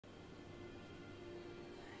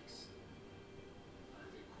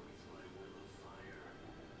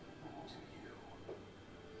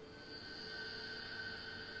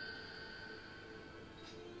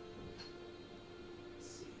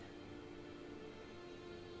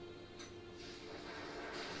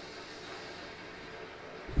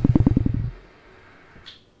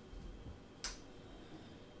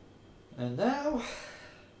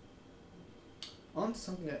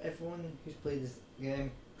something that everyone who's played this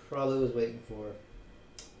game probably was waiting for.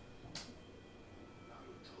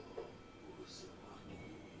 Naruto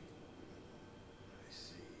Uzumaki. I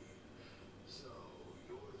see. So,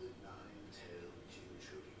 you're the nine-tailed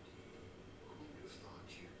Jinchuriki. Who'd have thought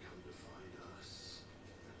you'd come to find us?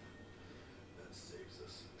 That saves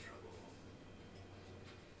us some trouble.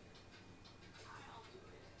 I'll do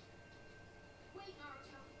it. Wait,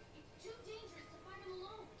 Naruto. It's too dangerous to fight him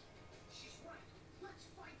alone. She's right. Let's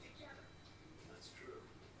fight together. That's true.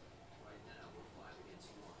 Right now, we're 5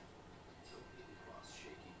 against 1. Don't need to cross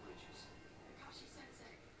shaky bridges.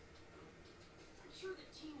 Kakashi-sensei. I'm sure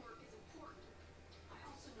that teamwork is important. I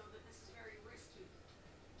also know that this is very risky.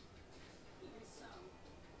 Even so,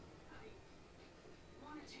 I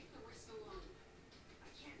want to take the risk alone.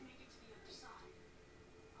 I can't make it to the other side.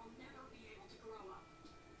 I'll never be able to grow up.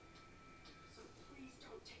 So please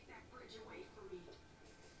don't take that bridge away from me.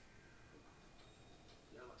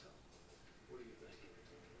 Yamato, what do you think?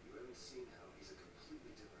 You haven't seen how he's a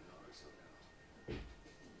completely different Naruto now.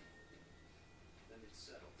 Then it's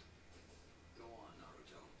settled. Go on,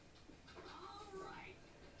 Naruto. All right.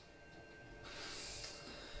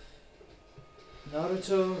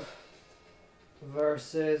 Naruto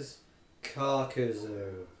versus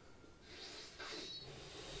Kakuzu.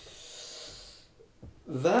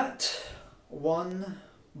 That one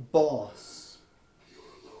boss. You're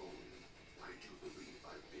alone. I do believe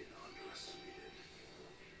I've been underestimated.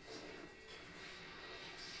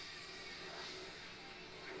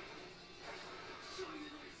 Show you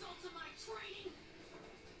the results of my training.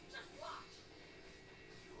 Just watch.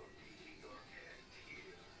 You're meeting your end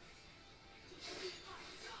here.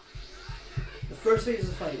 The first phase of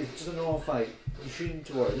the fight is just a normal fight. You shoot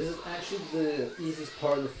into war. This is actually the easiest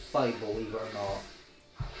part of the fight, believe it or not.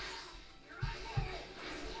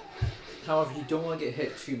 However, you don't want to get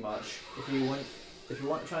hit too much. If you want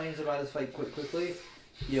to try and survive this fight quickly,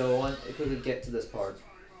 you'll want to quickly get to this part.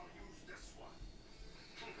 I'll use this one.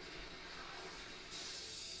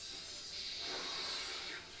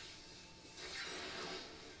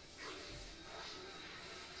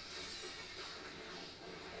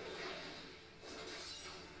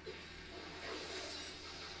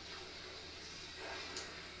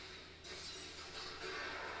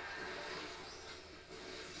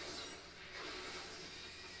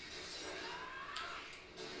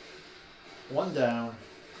 One down.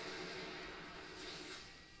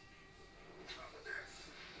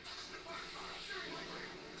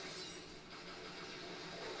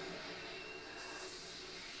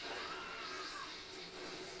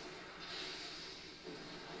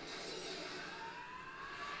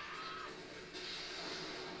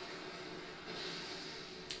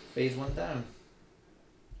 Phase 1 down.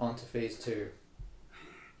 On to phase 2.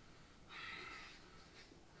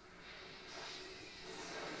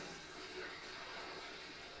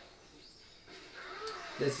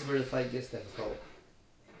 This is where the fight gets difficult.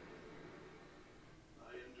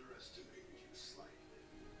 I underestimated you slightly.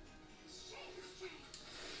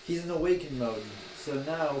 He's in awakened mode, so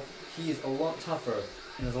now he's a lot tougher,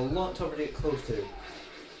 and is a lot tougher to get close to.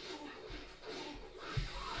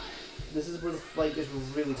 This is where the fight gets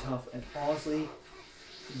really tough, and honestly,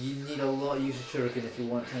 you need a lot of use of Shuriken if you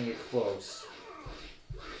want to try and get close.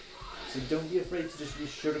 So don't be afraid to just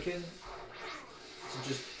use Shuriken to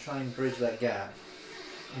just try and bridge that gap.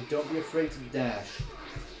 And don't be afraid to dash.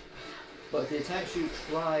 But if he attacks you,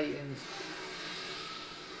 try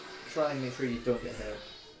and make sure you don't get hit.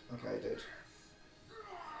 Okay, I did.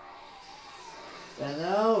 And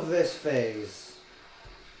now this phase.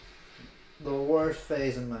 The worst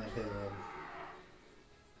phase in my opinion.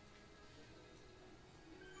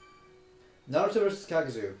 Naruto vs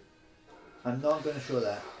Kakuzu. I'm not going to show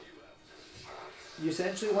that. You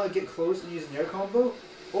essentially want to get close and use an air combo,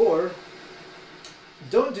 or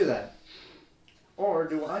don't do that. Or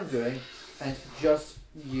do what I'm doing and just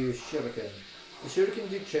use Shuriken. The Shuriken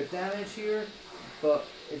do chip damage here, but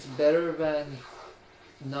it's better than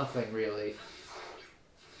nothing really.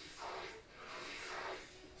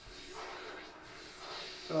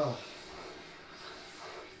 Ugh.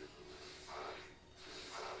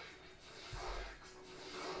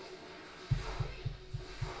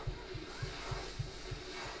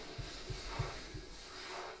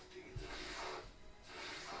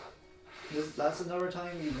 That's another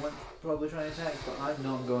time you want to probably try and attack, but I'm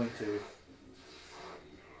not going to.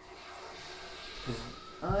 Because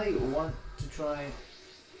I want to try.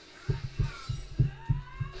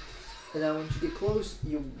 And now once you get close,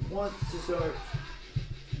 you want to start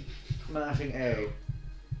mashing A.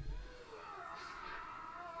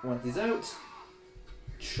 Once he's out,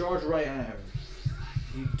 charge right at him.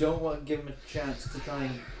 You don't want to give him a chance to try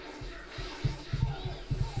and...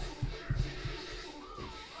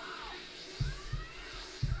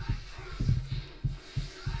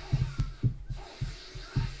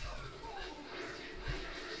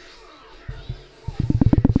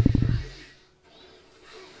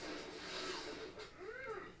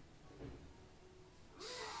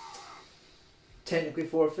 Technically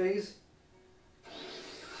 4 phase.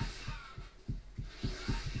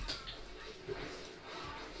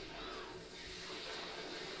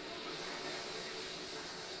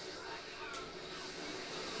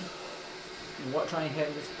 What, try and hit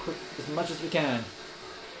him as much as we can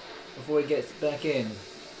before he gets back in.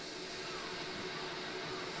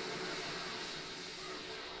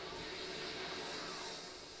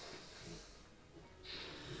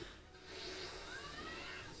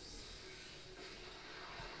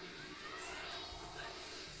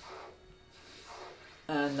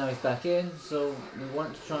 And now he's back in, so we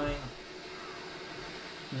want to try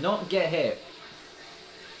and not get hit.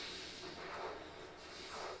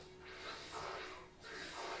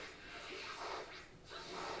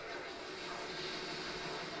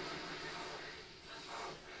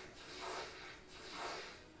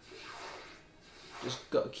 Just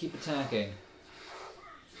got to keep attacking.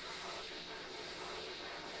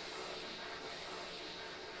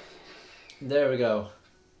 There we go.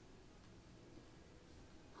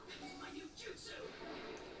 My new jutsu.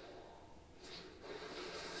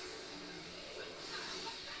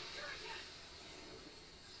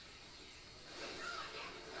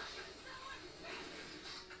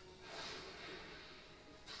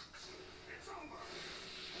 It's over.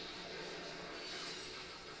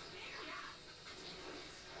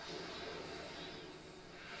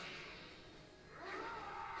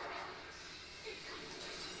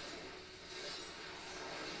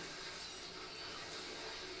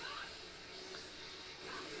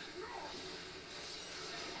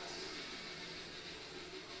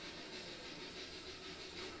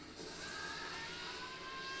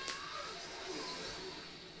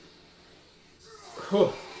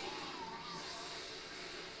 Whew.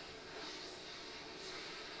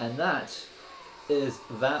 And that is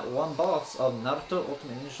that one boss of Naruto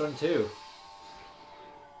Ultimate Ninja Storm 2.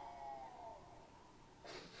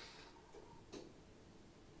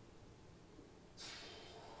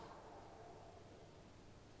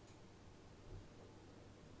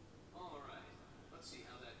 All right. Let's see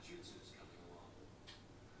how that jutsu's coming along.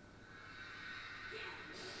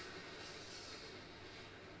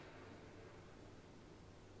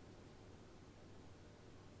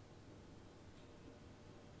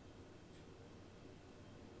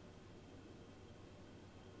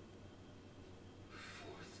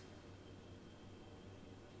 Fourth.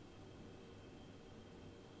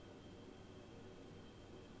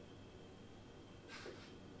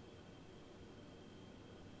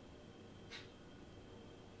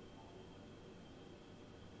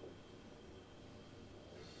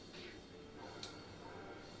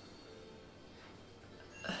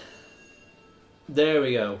 There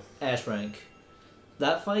we go. S rank.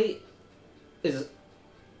 That fight is...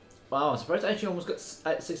 Wow, I'm surprised I actually almost got 6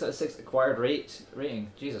 out of 6 acquired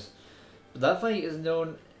rating. Jesus. But that fight is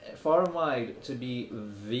known far and wide to be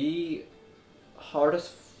the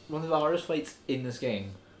hardest, one of the hardest fights in this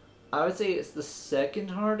game. I would say it's the second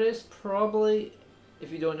hardest, probably,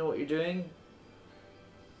 if you don't know what you're doing.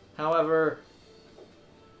 However,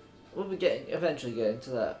 we'll be eventually getting to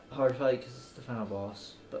that hard fight because it's the final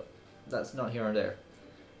boss, but that's not here or there.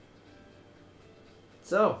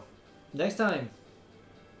 So, next time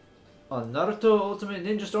on Naruto Ultimate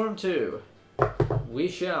Ninja Storm 2, we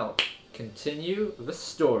shall continue the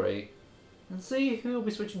story and see who we'll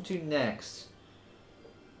be switching to next.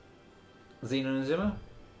 Xeno Inazuma,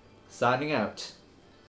 signing out.